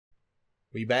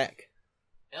We back.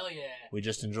 Hell yeah. We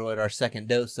just enjoyed our second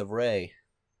dose of Ray.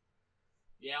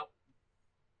 Yep.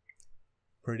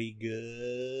 Pretty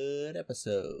good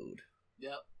episode.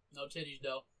 Yep. No titties,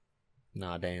 though.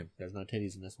 Nah, damn. There's no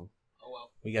titties in this one. Oh,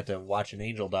 well. We got to watch an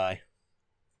angel die.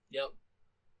 Yep.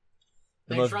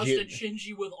 The They trusted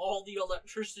Shinji with all the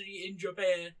electricity in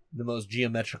Japan. The most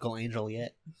geometrical angel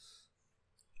yet.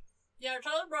 Yeah,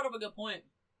 Tyler brought up a good point.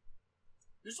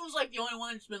 This one's like the only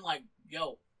one that's been like,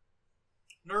 yo,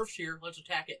 nerf's here, let's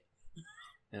attack it.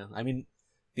 Yeah, I mean,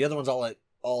 the other ones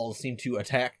all seem to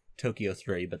attack Tokyo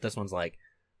 3, but this one's like,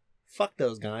 fuck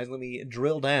those guys, let me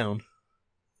drill down.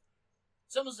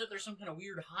 It's almost as if there's some kind of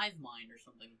weird hive mind or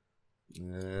something.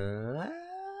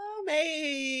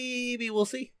 Maybe, we'll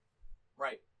see.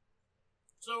 Right.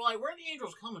 So, like, where are the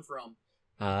angels coming from?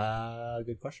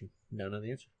 Good question. Don't know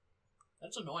the answer.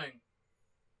 That's annoying.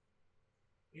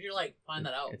 You should, like, find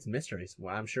that out. It's mysteries.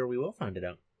 Well, I'm sure we will find it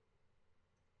out.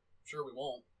 Sure we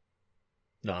won't.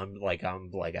 No, I'm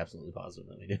absolutely positive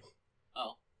that we do.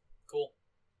 Oh, cool.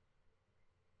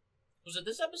 Was it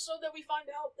this episode that we find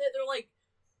out that they're like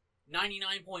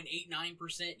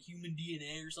 99.89% human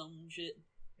DNA or some shit?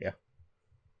 Yeah.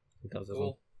 I think that was this cool.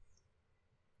 one.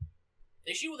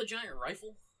 They shoot with a giant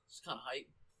rifle. It's kind of hype.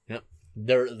 Yep.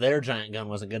 Their giant gun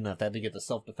wasn't good enough. They had to get the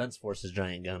Self-Defense Force's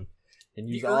giant gun. And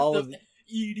use all of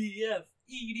EDF.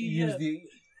 Use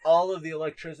all of the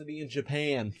electricity in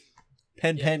Japan.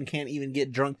 Pen can't even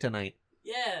get drunk tonight.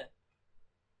 Yeah.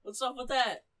 What's up with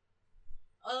that?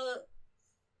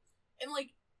 And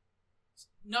like,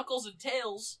 Knuckles and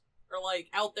Tails are like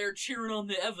out there cheering on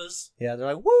the Evas. Yeah,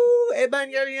 they're like, woo,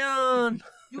 Evangelion!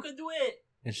 You can do it!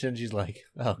 And Shinji's like,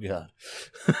 oh god.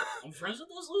 I'm friends with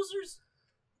those losers?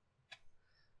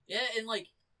 Yeah, and like,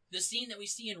 the scene that we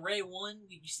see in Ray 1,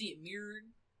 you see it mirrored,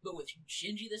 but with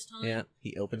Shinji this time. Yeah,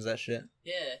 he opens that shit.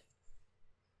 Yeah.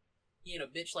 He ain't a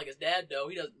bitch like his dad, though.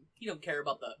 He don't care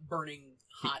about the burning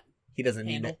hot He doesn't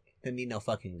handle. need no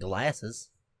fucking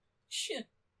glasses. Shit.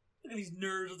 Look at these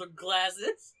nerds with their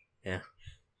glasses. Yeah.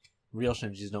 Real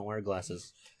Shinjis don't wear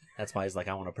glasses. That's why he's like,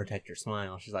 I want to protect your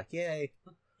smile. She's like, yay.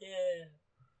 Yeah.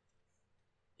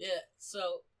 Yeah,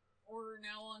 so we're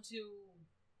now on to...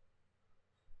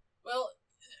 Well,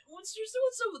 what's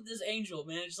up with this angel,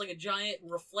 man? It's like a giant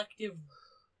reflective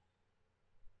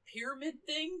pyramid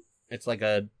thing? It's like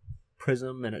a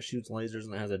prism and it shoots lasers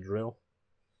and it has a drill.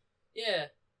 Yeah.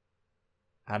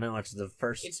 I know, it's the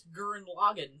first... It's Gurren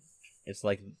Lagann. It's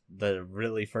like the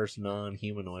really first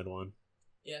non-humanoid one.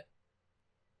 Yeah.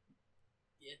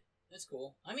 Yeah, that's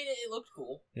cool. I mean, it looked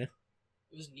cool. Yeah.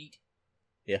 It was neat.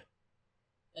 Yeah.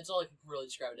 That's all I can really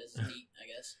describe it as, neat, I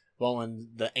guess. Well, and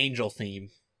the angel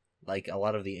theme, like, a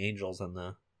lot of the angels in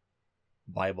the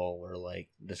Bible were, like,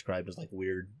 described as, like,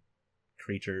 weird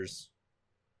creatures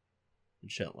and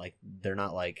shit. Like, they're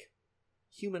not, like,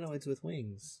 humanoids with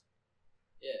wings.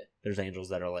 Yeah. There's angels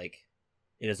that are, like,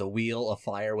 it is a wheel of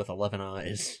fire with 11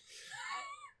 eyes.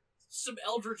 Some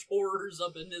eldritch horrors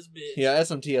up in this bitch. Yeah,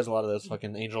 SMT has a lot of those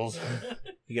fucking angels.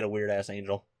 You get a weird-ass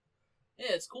angel.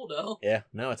 Yeah, it's cool, though. Yeah,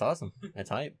 no, it's awesome. It's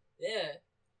hype. Yeah.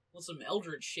 With some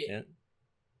eldritch shit. Yeah.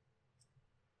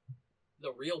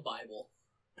 The real Bible.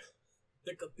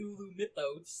 The Cthulhu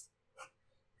mythos.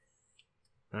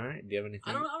 Alright, do you have anything?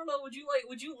 I don't know, would you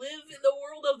live in the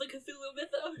world of the Cthulhu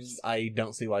mythos? I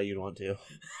don't see why you'd want to.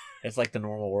 It's like the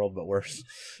normal world, but worse.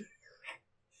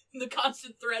 The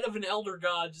constant threat of an elder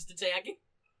god just attacking.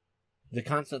 The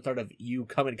constant threat of you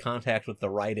come in contact with the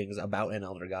writings about an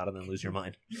elder god and then lose your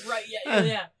mind. Right, yeah.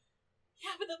 Yeah,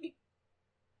 but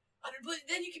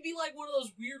then you could be like one of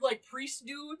those weird, like, priest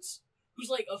dudes who's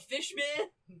like a fish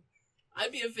man.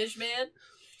 I'd be a fish man.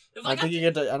 I don't think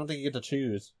you get to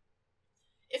choose.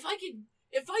 If I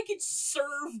could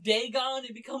serve Dagon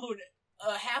and become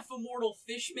a half immortal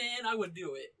fish man, I would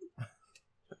do it.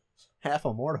 Half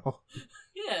immortal.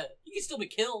 Yeah, you can still be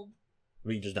killed.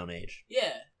 But you just don't age.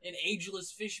 Yeah, an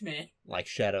ageless fish man. Like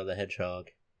Shadow the Hedgehog.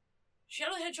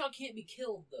 Shadow the Hedgehog can't be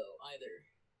killed, though, either.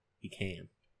 He can.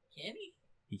 Can he?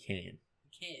 He can.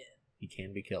 He can. He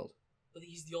can be killed. But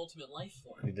he's the ultimate life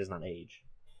form. He does not age.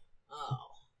 Oh.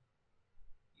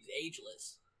 He's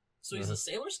ageless. So he's a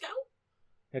Sailor Scout?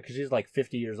 Yeah, because he's like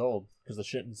 50 years old. Because the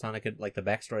shit in Sonic, like the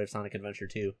backstory of Sonic Adventure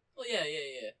 2. Well, yeah.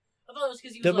 I thought it was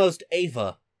because he was the most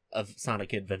Ava of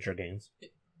Sonic Adventure games.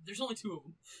 There's only 2 of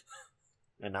them.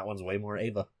 And that one's way more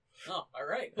Ava. Oh,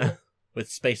 alright, cool. With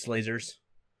space lasers.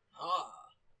 Ah.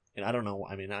 And I don't know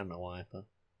why, but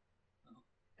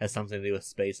has something to do with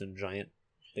space and giant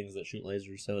things that shoot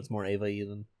lasers, so it's more Ava-y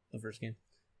than the first game.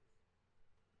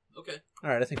 Okay.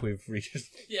 Alright, I think we've reached...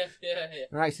 Yeah.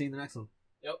 Alright, see you in the next one.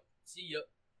 Yep. See ya.